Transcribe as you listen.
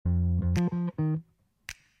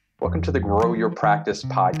Welcome to the Grow Your Practice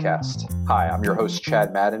podcast. Hi, I'm your host,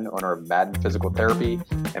 Chad Madden, owner of Madden Physical Therapy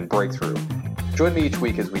and Breakthrough. Join me each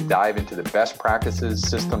week as we dive into the best practices,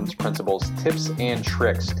 systems, principles, tips, and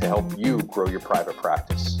tricks to help you grow your private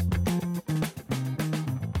practice.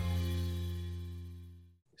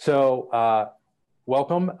 So,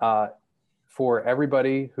 welcome. For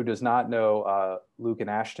everybody who does not know Luke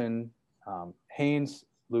and Ashtyn Haynes,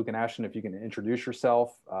 Luke and Ashtyn, if you can introduce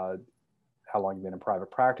yourself, how long you've been in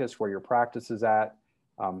private practice, where your practice is at,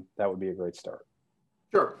 that would be a great start.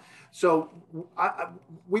 Sure. So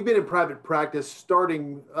we've been in private practice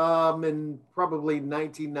starting in probably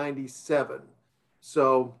 1997.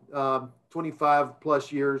 So 25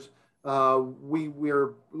 plus years.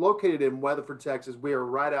 We're located in Weatherford, Texas. We are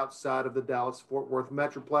right outside of the Dallas-Fort Worth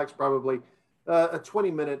Metroplex, probably a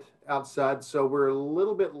 20-minute outside. So we're a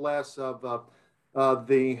little bit less of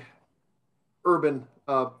the urban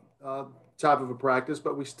type of a practice,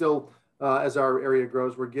 but we still, as our area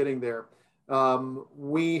grows, we're getting there.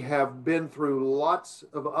 We have been through lots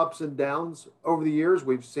of ups and downs over the years.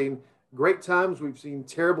 We've seen great times. We've seen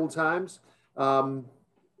terrible times. One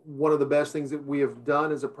of the best things that we have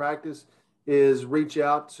done as a practice is reach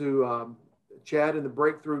out to Chad in the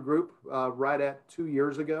Breakthrough group right at 2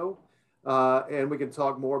 years ago. And we can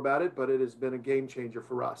talk more about it, but it has been a game changer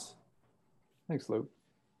for us. Thanks, Luke.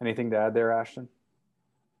 Anything to add there, Ashtyn?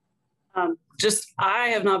 I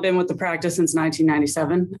have not been with the practice since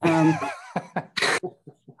 1997.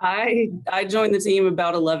 I joined the team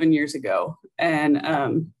about 11 years ago,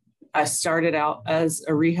 and I started out as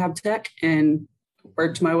a rehab tech and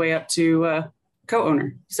worked my way up to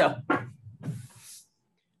co-owner. So,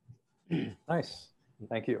 nice,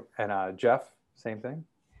 thank you. And Jeff, same thing.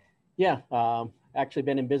 Yeah, actually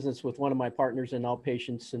been in business with one of my partners in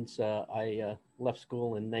outpatients since I left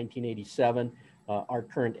school in 1987. Our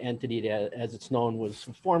current entity, as it's known, was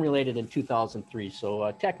formulated in 2003.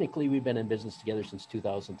 So technically, we've been in business together since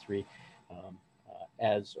 2003,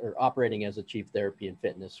 operating as a chief therapy and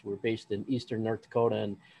fitness. We're based in Eastern North Dakota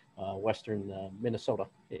and Western Minnesota,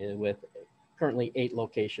 with currently 8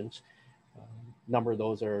 locations. Number of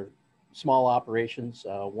those are small operations.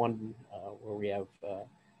 One where we have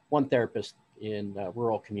one therapist in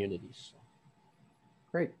rural communities.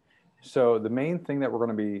 Great. So the main thing that we're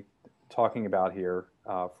going to be talking about here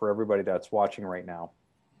for everybody that's watching right now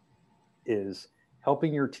is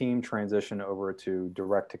helping your team transition over to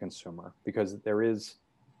direct to consumer, because there's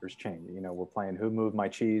change. You know, we're playing Who Moved My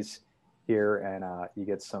Cheese here, and you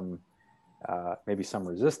get some maybe some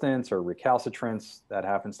resistance or recalcitrance. That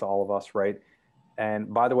happens to all of us, right?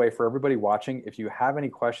 And by the way, for everybody watching, if you have any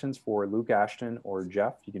questions for Luke, Ashtyn, or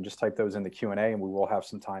Jeff, you can just type those in the Q&A, and we will have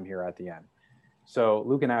some time here at the end. So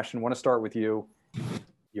Luke and Ashtyn, I want to start with you.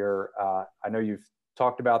 I know you've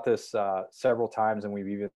talked about this several times, and we've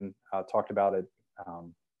even talked about it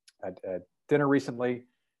at dinner recently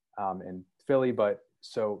in Philly. But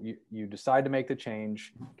so you decide to make the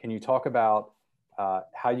change. Can you talk about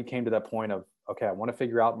how you came to that point of, okay, I want to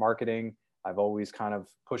figure out marketing. I've always kind of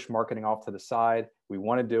pushed marketing off to the side. We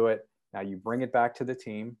want to do it. Now you bring it back to the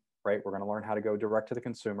team, right? We're going to learn how to go direct to the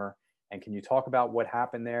consumer. And can you talk about what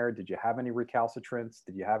happened there? Did you have any recalcitrance?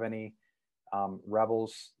 Did you have any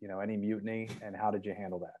rebels, any mutiny, and how did you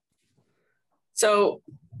handle that? So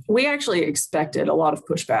we actually expected a lot of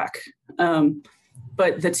pushback,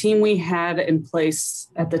 but the team we had in place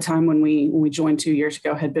at the time when we joined 2 years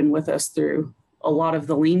ago had been with us through a lot of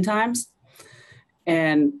the lean times,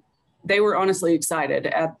 and they were honestly excited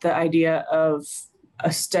at the idea of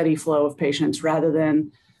a steady flow of patients rather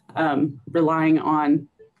than relying on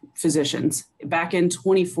physicians. Back in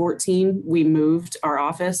 2014, we moved our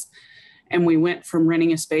office, and we went from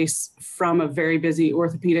renting a space from a very busy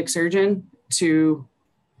orthopedic surgeon to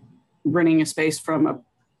renting a space from a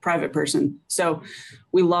private person. So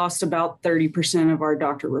we lost about 30% of our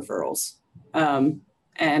doctor referrals.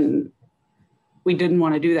 And we didn't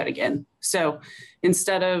want to do that again. So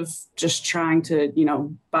instead of just trying to,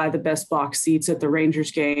 buy the best box seats at the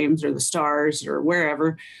Rangers games or the Stars or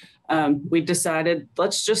wherever, we decided,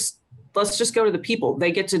 let's just go to the people.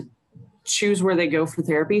 They get to choose where they go for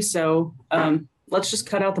therapy. So let's just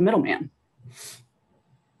cut out the middleman.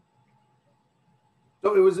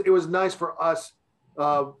 So it was nice for us.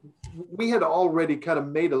 We had already kind of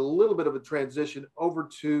made a little bit of a transition over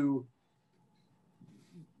to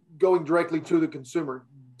going directly to the consumer.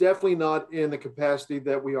 Definitely not in the capacity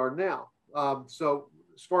that we are now. So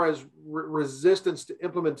as far as resistance to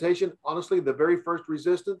implementation, honestly, the very first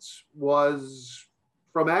resistance was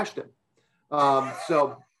from Ashtyn.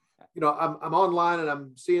 I'm online and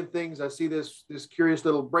I'm seeing things. I see this curious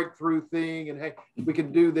little breakthrough thing, and hey, we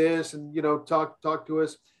can do this, and talk to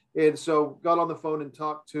us. And so got on the phone and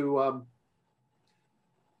talked to, I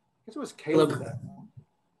guess it was Caleb.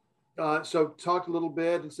 So talked a little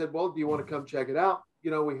bit and said, well, do you want to come check it out?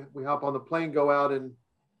 You know, we hop on the plane, go out, and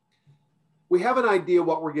we have an idea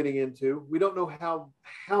what we're getting into. We don't know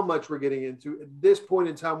how much we're getting into. At this point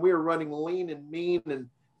in time, we are running lean and mean, and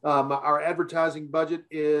our advertising budget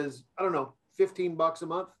is, I don't know, $15 a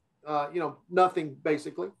month. You know, nothing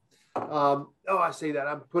basically. I say that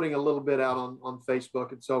I'm putting a little bit out on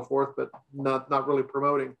Facebook and so forth, but not really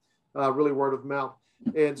promoting, really word of mouth.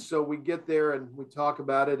 And so we get there and we talk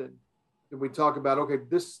about it, and we talk about, okay,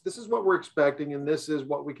 this is what we're expecting, and this is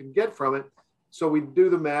what we can get from it. So we do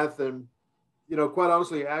the math, and you know, quite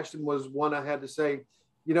honestly, Ashtyn was one I had to say,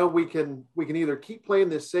 you know, we can either keep playing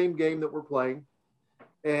this same game that we're playing,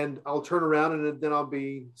 and I'll turn around and then I'll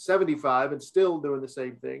be 75 and still doing the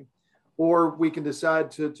same thing, or we can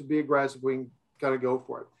decide to be aggressive. We can kind of go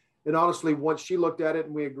for it. And honestly, once she looked at it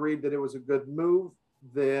and we agreed that it was a good move,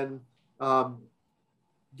 then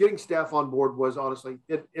getting staff on board was honestly,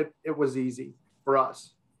 it was easy for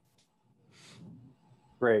us.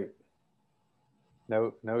 Great.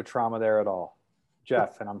 No trauma there at all.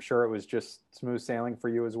 Jeff, and I'm sure it was just smooth sailing for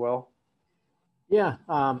you as well. Yeah,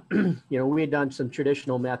 you know, we had done some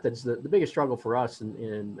traditional methods. The biggest struggle for us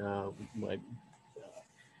in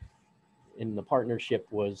the partnership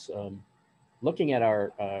was looking at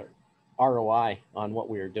our ROI on what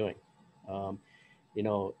we were doing. You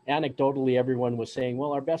know, anecdotally, everyone was saying,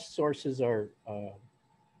 well, our best sources are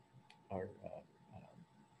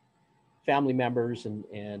family members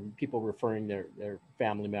and people referring their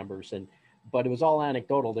family members, but it was all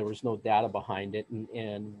anecdotal. There was no data behind it.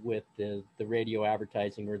 And with the radio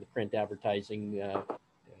advertising or the print advertising,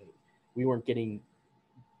 we weren't getting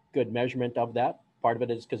good measurement of that. Part of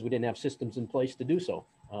it is because we didn't have systems in place to do so.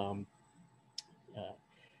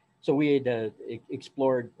 So we had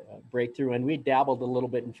explored Breakthrough, and we dabbled a little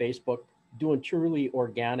bit in Facebook, doing truly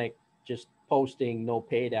organic, just posting, no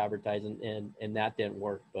paid advertising, and that didn't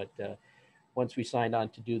work. But once we signed on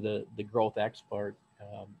to do the growth expert,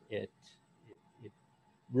 it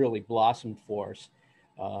really blossomed for us.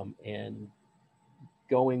 And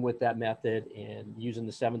going with that method and using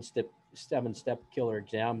the seven-step killer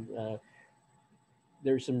exam,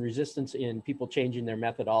 there's some resistance in people changing their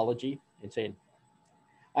methodology and saying,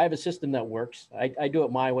 I have a system that works. I do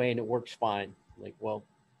it my way and it works fine. Like, well,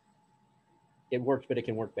 it works, but it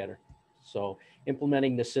can work better. So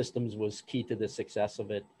implementing the systems was key to the success of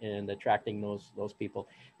it and attracting those people,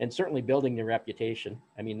 and certainly building their reputation.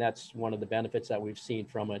 I mean, that's one of the benefits that we've seen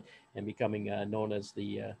from it, and becoming known as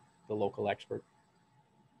the local expert.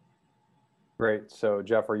 Great. So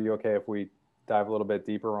Jeff, are you okay if we dive a little bit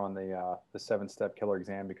deeper on the 7-step killer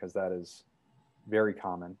exam, because that is very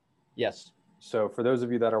common? Yes. So for those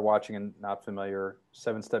of you that are watching and not familiar,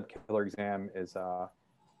 7-step killer exam is a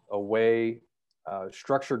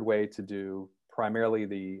structured way to do primarily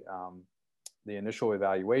the initial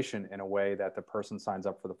evaluation in a way that the person signs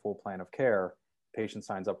up for the full plan of care, patient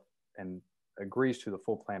signs up and agrees to the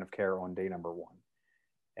full plan of care on day number 1.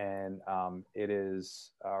 And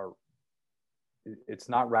it's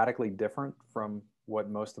not radically different from what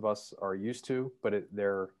most of us are used to, but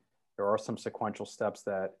there are some sequential steps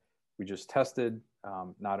that we just tested,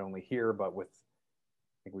 not only here, but with,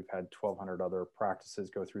 I think we've had 1,200 other practices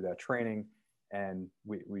go through that training, and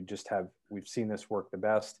we've seen this work the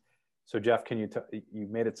best. So Jeff, you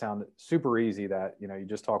made it sound super easy that, you know, you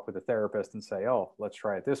just talk with a therapist and say, oh, let's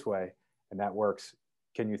try it this way, and that works.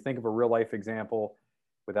 Can you think of a real life example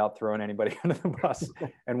without throwing anybody under the bus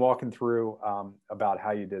and walking through about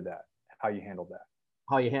how you did that, how you handled that?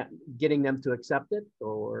 How you getting them to accept it,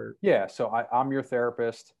 or? Yeah, so I'm your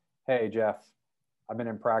therapist. Hey, Jeff, I've been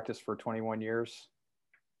in practice for 21 years.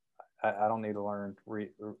 I don't need to learn.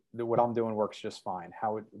 What I'm doing works just fine.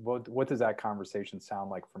 What does that conversation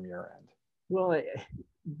sound like from your end? Well,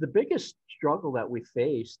 the biggest struggle that we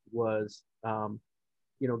faced was,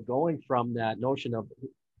 you know, going from that notion of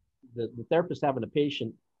the therapist having a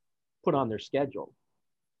patient put on their schedule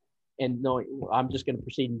and knowing I'm just going to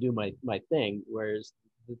proceed and do my thing. Whereas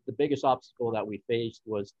the biggest obstacle that we faced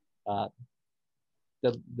was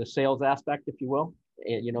the sales aspect, if you will.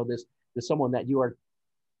 And, you know, there's someone that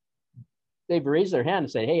they've raised their hand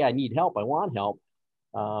and say, hey, I need help. I want help.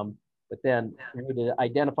 But then you need to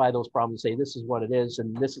identify those problems and say, this is what it is,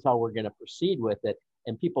 and this is how we're going to proceed with it.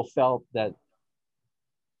 And people felt that,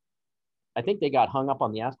 I think they got hung up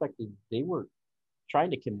on the aspect that they were trying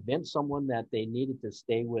to convince someone that they needed to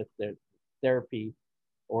stay with their therapy,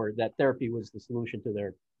 or that therapy was the solution to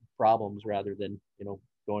their problems rather than, you know,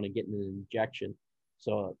 going and getting an injection.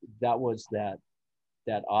 So that was that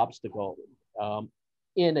obstacle.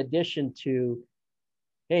 in addition to,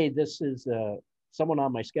 hey, this is someone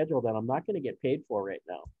on my schedule that I'm not going to get paid for right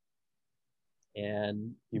now.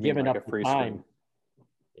 And giving like up a free the time, screen?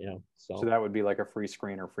 you know, So that would be like a free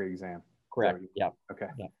screen or free exam. Correct. Yeah. Okay.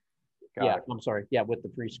 Yeah. Got it. I'm sorry. Yeah. With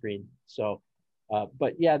the free screen. So,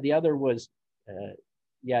 but yeah, the other was,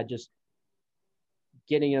 just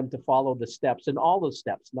getting them to follow the steps, and all the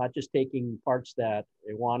steps, not just taking parts that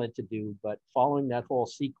they wanted to do, but following that whole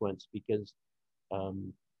sequence, because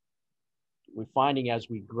we're finding as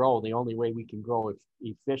we grow, the only way we can grow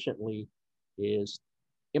efficiently is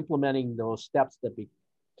implementing those steps that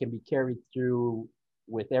can be carried through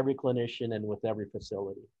with every clinician and with every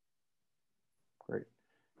facility. Great.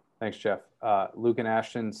 Thanks, Jeff. Luke and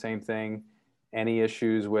Ashtyn, same thing. Any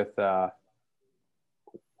issues with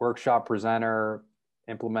workshop presenter,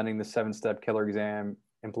 implementing the 7-step killer exam,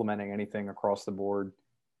 implementing anything across the board?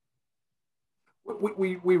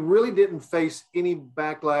 We really didn't face any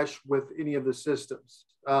backlash with any of the systems.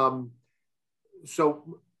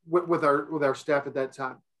 So with our staff at that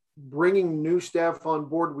time, bringing new staff on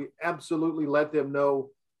board, we absolutely let them know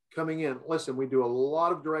coming in, listen, we do a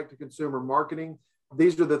lot of direct to consumer marketing.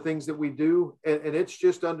 These are the things that we do. And it's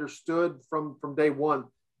just understood from day one.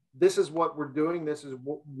 This is what we're doing. This is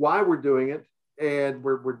why we're doing it. And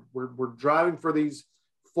we're driving for these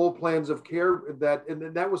full plans of care.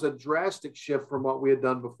 And that was a drastic shift from what we had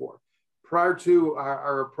done before. Prior to,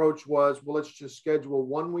 our approach was, well, let's just schedule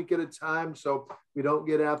 1 week at a time so we don't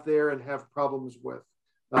get out there and have problems with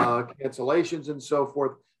cancellations and so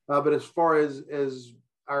forth. But as far as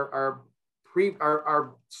our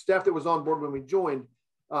staff that was on board when we joined,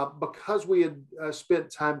 because we had spent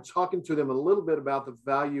time talking to them a little bit about the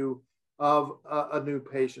value of a new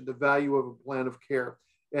patient, the value of a plan of care,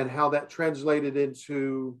 and how that translated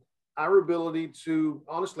into our ability to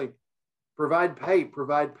honestly provide pay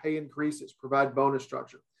increases, provide bonus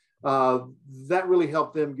structure. That really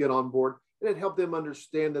helped them get on board, and it helped them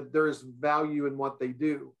understand that there is value in what they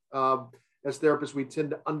do. As therapists, we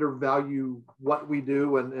tend to undervalue what we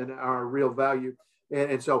do and our real value.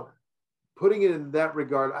 And so putting it in that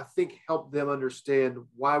regard, I think helped them understand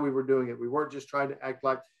why we were doing it. We weren't just trying to act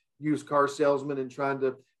like used car salesmen and trying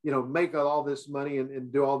to, make all this money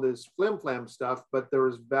and do all this flim-flam stuff, but there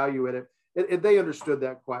was value in it. And they understood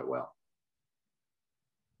that quite well.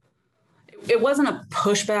 It wasn't a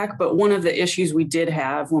pushback, but one of the issues we did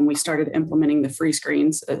have when we started implementing the free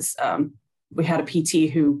screens is we had a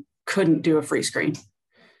PT who couldn't do a free screen.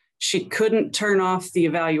 She couldn't turn off the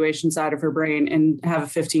evaluation side of her brain and have a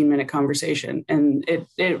 15-minute conversation. And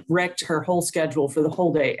it wrecked her whole schedule for the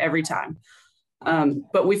whole day every time.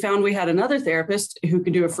 But we found we had another therapist who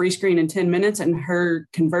could do a free screen in 10 minutes and her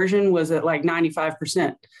conversion was at like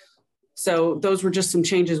 95%. So those were just some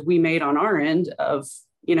changes we made on our end of,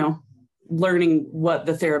 learning what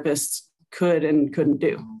the therapists could and couldn't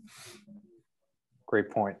do. Great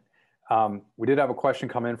point. We did have a question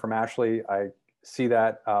come in from Ashley. I see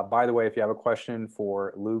that. By the way, if you have a question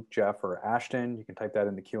for Luke, Jeff, or Ashtyn, you can type that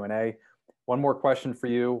in the Q&A. One more question for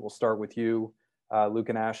you. We'll start with you, Luke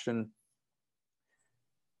and Ashtyn.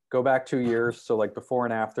 Go back 2 years. So like before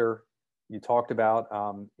and after, you talked about,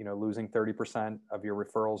 losing 30% of your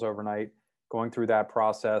referrals overnight, going through that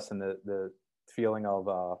process and the feeling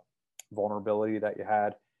of vulnerability that you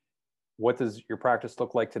had. What does your practice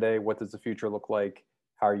look like today? What does the future look like?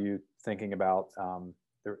 How are you thinking about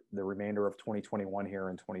the remainder of 2021 here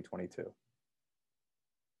in 2022?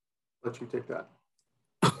 Let you take that.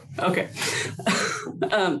 Okay.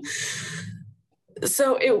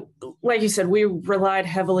 So like you said, we relied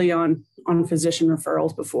heavily on physician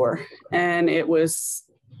referrals before, and there was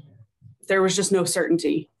just no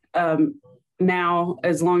certainty. Now,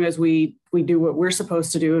 as long as we do what we're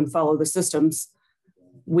supposed to do and follow the systems,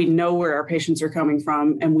 we know where our patients are coming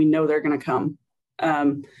from and we know they're going to come.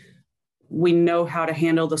 We know how to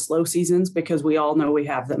handle the slow seasons because we all know we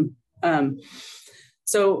have them.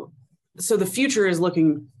 So the future is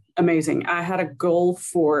looking amazing. I had a goal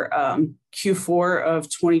for Q4 of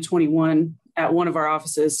 2021 at one of our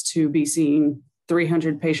offices to be seeing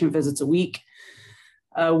 300 patient visits a week.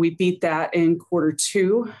 We beat that in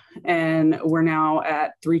Q2, and we're now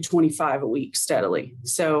at 325 a week steadily.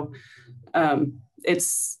 So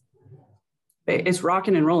it's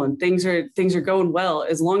rocking and rolling. Things are going well.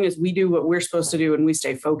 As long as we do what we're supposed to do and we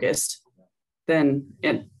stay focused, then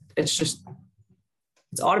it's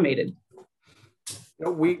automated.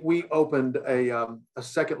 We opened a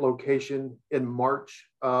second location in March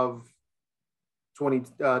of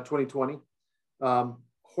 2020.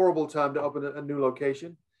 Horrible time to open a new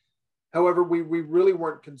location. However, we really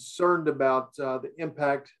weren't concerned about the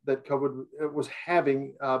impact that COVID was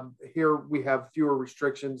having. Here we have fewer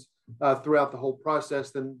restrictions throughout the whole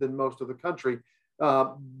process than most of the country.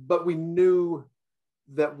 But we knew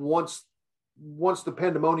that once the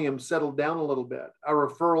pandemonium settled down a little bit, our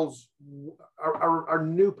referrals, our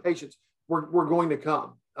new patients were going to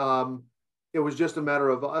come. It was just a matter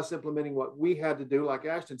of us implementing what we had to do, like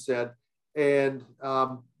Ashtyn said, and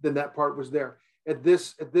then that part was there. At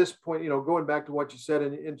this point, going back to what you said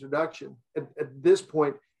in the introduction, at this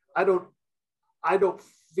point, I don't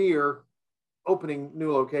fear opening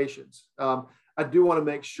new locations. I do want to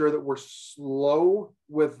make sure that we're slow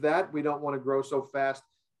with that. We don't want to grow so fast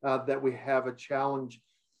that we have a challenge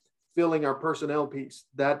filling our personnel piece.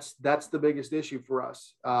 That's the biggest issue for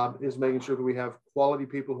us, is making sure that we have quality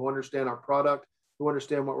people who understand our product, who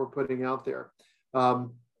understand what we're putting out there.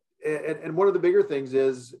 And one of the bigger things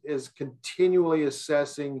is continually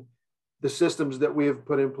assessing the systems that we have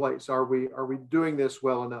put in place. Are we doing this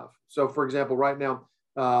well enough? So, for example, right now,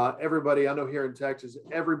 everybody I know here in Texas,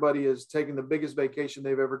 everybody is taking the biggest vacation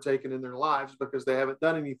they've ever taken in their lives because they haven't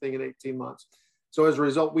done anything in 18 months. So as a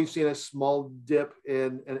result, we've seen a small dip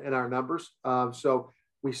in our numbers. So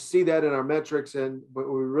we see that in our metrics,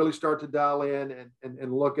 but we really start to dial in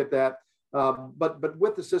and look at that. But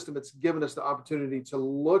with the system, it's given us the opportunity to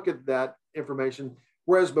look at that information.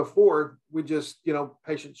 Whereas before, we just,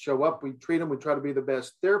 patients show up, we treat them, we try to be the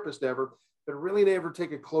best therapist ever, but really never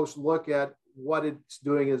take a close look at what it's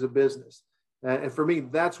doing as a business. And for me,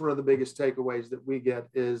 that's one of the biggest takeaways that we get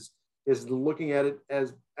is looking at it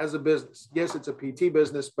as a business. Yes, it's a PT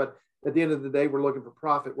business, but at the end of the day, we're looking for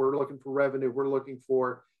profit. We're looking for revenue. We're looking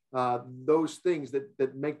for those things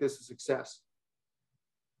that make this a success.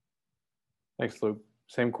 Thanks, Luke.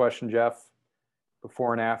 Same question, Jeff.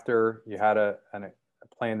 Before and after, you had a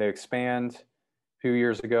plan to expand a few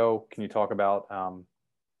years ago. Can you talk about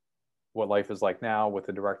what life is like now with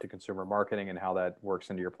the direct-to-consumer marketing and how that works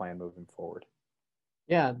into your plan moving forward?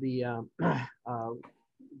 Yeah,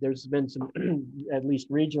 there's been some, at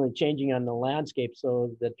least regionally, changing on the landscape,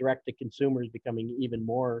 so the direct-to-consumer is becoming even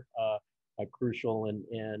more crucial, and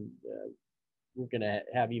we're going to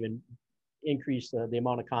have even increase the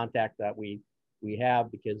amount of contact that we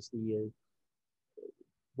have, because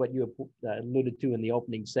what you alluded to in the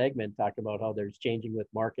opening segment, talked about how there's changing with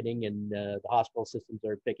marketing, and the hospital systems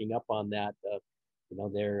are picking up on that.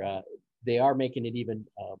 They are making it even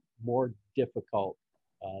more difficult.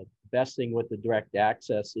 Best thing with the direct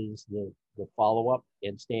access is the follow-up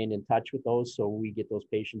and staying in touch with those, so we get those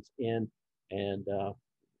patients in, and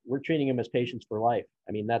we're treating them as patients for life.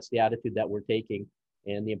 I mean, that's the attitude that we're taking,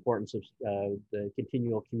 and the importance of the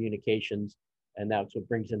continual communications, and that's what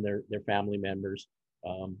brings in their family members.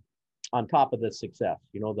 On top of the success,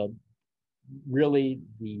 the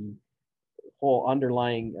whole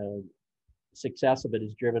underlying success of it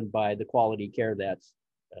is driven by the quality care that's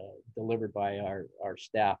delivered by our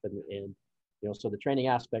staff, and so the training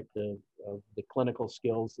aspect of the clinical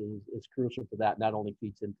skills is crucial to that. Not only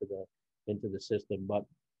feeds into the system, but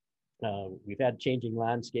we've had changing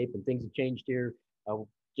landscape, and things have changed here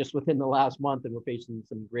just within the last month, and we're facing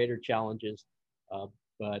some greater challenges.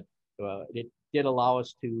 But it did allow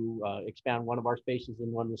us to expand one of our spaces in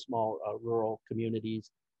one of the small rural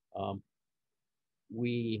communities.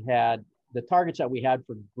 We had the targets that we had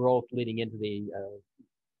for growth leading into the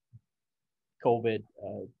COVID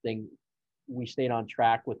thing. We stayed on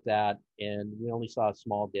track with that, and we only saw a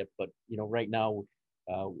small dip. But right now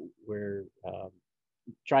we're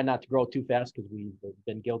trying not to grow too fast, because we've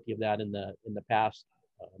been guilty of that in the past.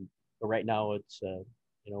 But right now it's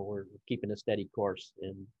we're keeping a steady course,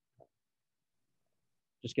 and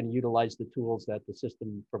just going to utilize the tools that the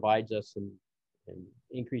system provides us, and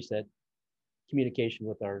increase that communication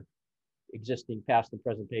with our existing past and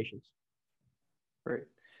present patients. Great.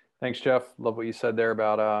 Thanks, Jeff. Love what you said there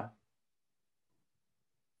about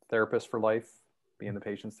therapist for life, being the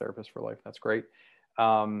patient's therapist for life. That's great.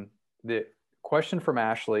 The question from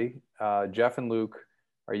Ashley, Jeff and Luke,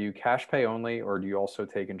 are you cash pay only, or do you also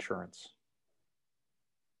take insurance?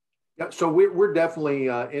 Yeah, so we're definitely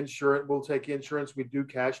insurance. We'll take insurance. We do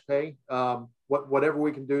cash pay. Whatever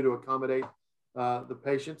we can do to accommodate the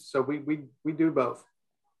patients. So we do both.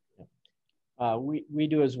 We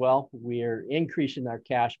do as well. We're increasing our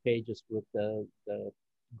cash pay just with the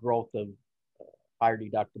growth of higher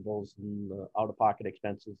deductibles and out-of-pocket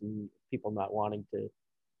expenses, and people not wanting to.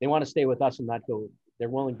 They want to stay with us and not go. They're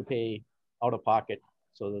willing to pay out-of-pocket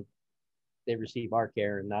so that they receive our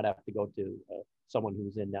care and not have to go to someone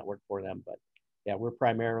who's in network for them. But yeah, we're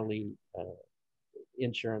primarily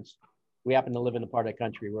insurance. We happen to live in a part of the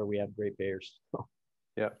country where we have great payers.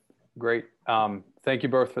 Yeah, Great. Thank you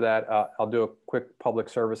both for that. I'll do a quick public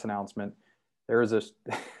service announcement. There is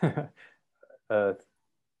a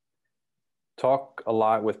talk a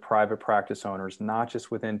lot with private practice owners, not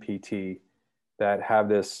just within PT, that have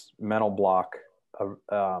this mental block of,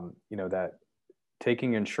 that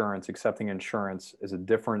taking insurance, accepting insurance is a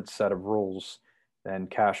different set of rules than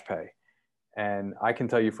cash pay. And I can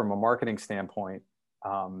tell you from a marketing standpoint,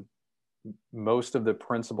 most of the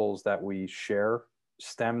principles that we share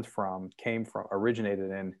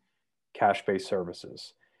originated in cash-based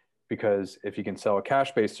services. Because if you can sell a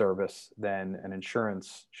cash-based service, then an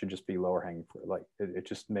insurance should just be lower hanging fruit. Like it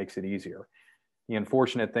just makes it easier. The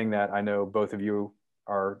unfortunate thing that I know both of you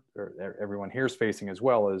or everyone here is facing as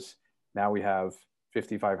well is now we have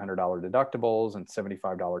 $5,500 deductibles and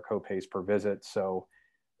 $75 copays per visit. So,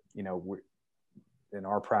 in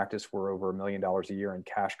our practice, we're over $1 million a year in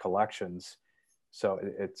cash collections. So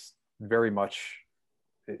it's very much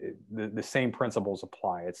the same principles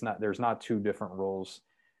apply. There's not two different rules,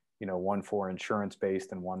 one for insurance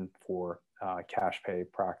based and one for cash pay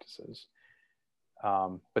practices.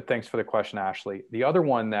 But thanks for the question, Ashley. The other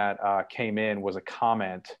one that came in was a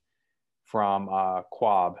comment from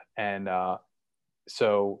Quab. And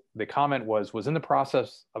so the comment was in the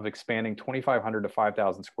process of expanding 2,500 to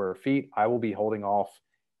 5,000 square feet. I will be holding off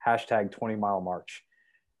 #20mile march.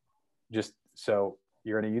 Just so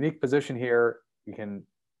you're in a unique position here, you can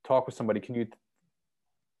talk with somebody.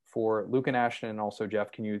 For Luke and Ashtyn and also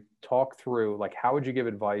Jeff, can you talk through, like, how would you give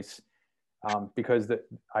advice? Because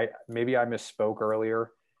maybe I misspoke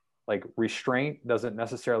earlier. Like, restraint doesn't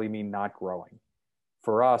necessarily mean not growing.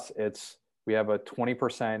 For us, we have a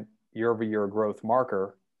 20% year-over-year growth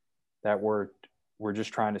marker that we're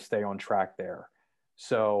just trying to stay on track there.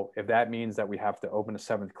 So if that means that we have to open a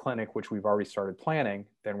 7th clinic, which we've already started planning,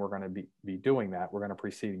 then we're going to be doing that. We're going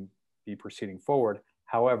to be proceeding forward.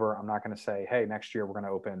 However, I'm not going to say, hey, next year we're going to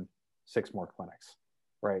open 6 more clinics,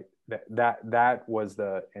 right? That was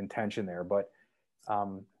the intention there. But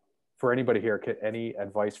for anybody here, any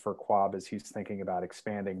advice for Quab as he's thinking about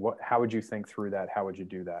expanding? How would you think through that? How would you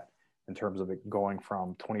do that in terms of it going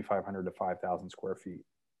from 2,500 to 5,000 square feet?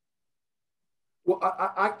 Well,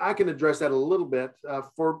 I can address that a little bit.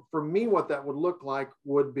 For me, what that would look like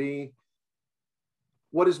would be,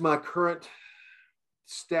 what is my current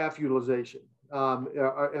staff utilization? Have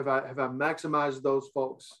I maximized those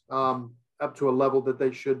folks up to a level that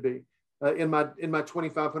they should be? In my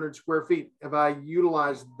 2,500 square feet, have I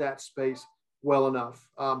utilized that space well enough?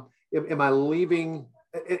 Am I leaving?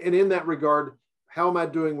 And in that regard, how am I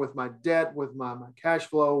doing with my debt, with my cash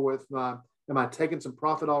flow, am I taking some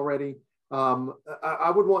profit already?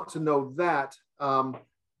 I would want to know that.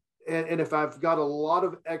 And if I've got a lot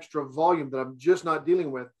of extra volume that I'm just not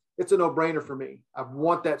dealing with, it's a no-brainer for me. I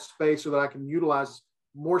want that space so that I can utilize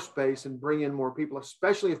more space and bring in more people,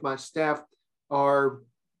 especially if my staff are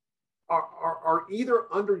either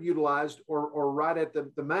underutilized or right at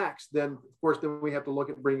the max. Then, of course, we have to look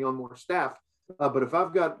at bringing on more staff. But if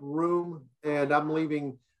I've got room and I'm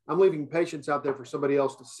leaving patients out there for somebody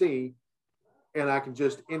else to see, and I can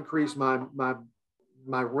just increase my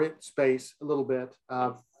rent space a little bit,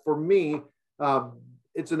 for me,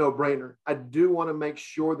 it's a no-brainer. I do want to make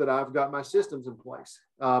sure that I've got my systems in place,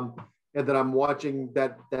 and that I'm watching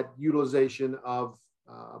that utilization of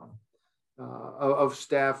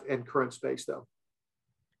staff and current space, though.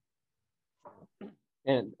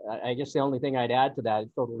 And I guess the only thing I'd add to that, I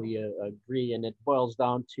totally agree, and it boils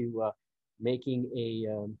down to making a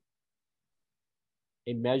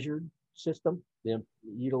measured system,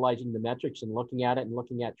 utilizing the metrics and looking at it and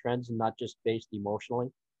looking at trends and not just based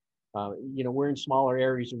emotionally. We're in smaller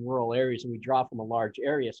areas and rural areas, and we draw from a large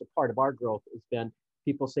area. So part of our growth has been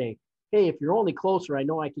people saying, hey, if you're only closer, I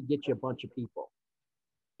know I could get you a bunch of people.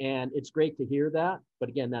 And it's great to hear that. But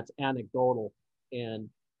again, that's anecdotal. And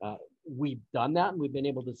we've done that, and we've been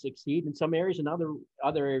able to succeed in some areas. In other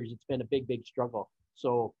areas, it's been a big, big struggle.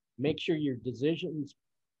 So make sure your decisions,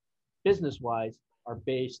 business-wise, are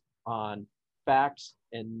based on facts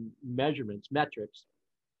and measurements, metrics,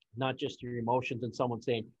 not just your emotions and someone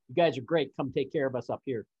saying, you guys are great, come take care of us up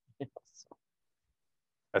here.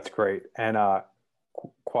 That's great. And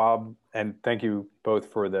Quab, and thank you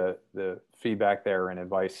both for the feedback there and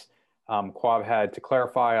advice. Quab had, to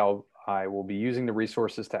clarify, I will be using the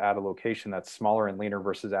resources to add a location that's smaller and leaner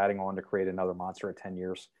versus adding on to create another monster at 10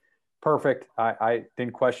 years. Perfect. I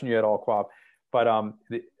didn't question you at all, Quab. But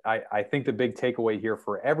I think the big takeaway here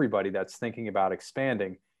for everybody that's thinking about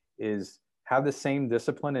expanding is have the same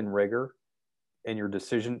discipline and rigor in your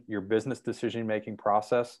business decision-making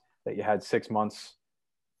process that you had 6 months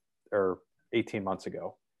or 18 months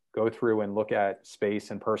ago. go through and look at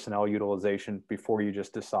space and personnel utilization before you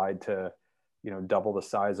just decide to, double the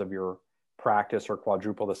size of your practice or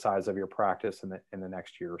quadruple the size of your practice in the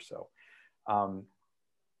next year or so.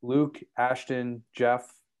 Luke, Ashtyn,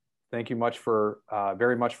 Jeff, thank you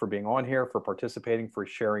very much for being on here, for participating, for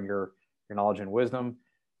sharing your knowledge and wisdom.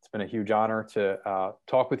 It's been a huge honor to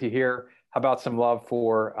talk with you here. How about some love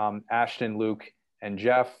for Ashtyn, Luke, and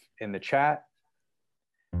Jeff in the chat?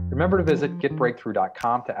 Remember to visit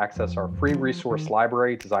getbreakthrough.com to access our free resource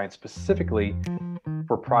library designed specifically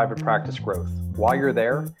for private practice growth. While you're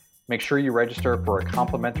there, make sure you register for a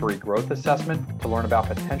complimentary growth assessment to learn about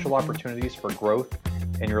potential opportunities for growth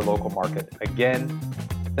in your local market. Again,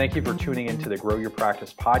 thank you for tuning into the Grow Your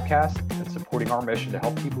Practice podcast and supporting our mission to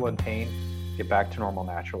help people in pain get back to normal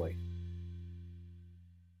naturally.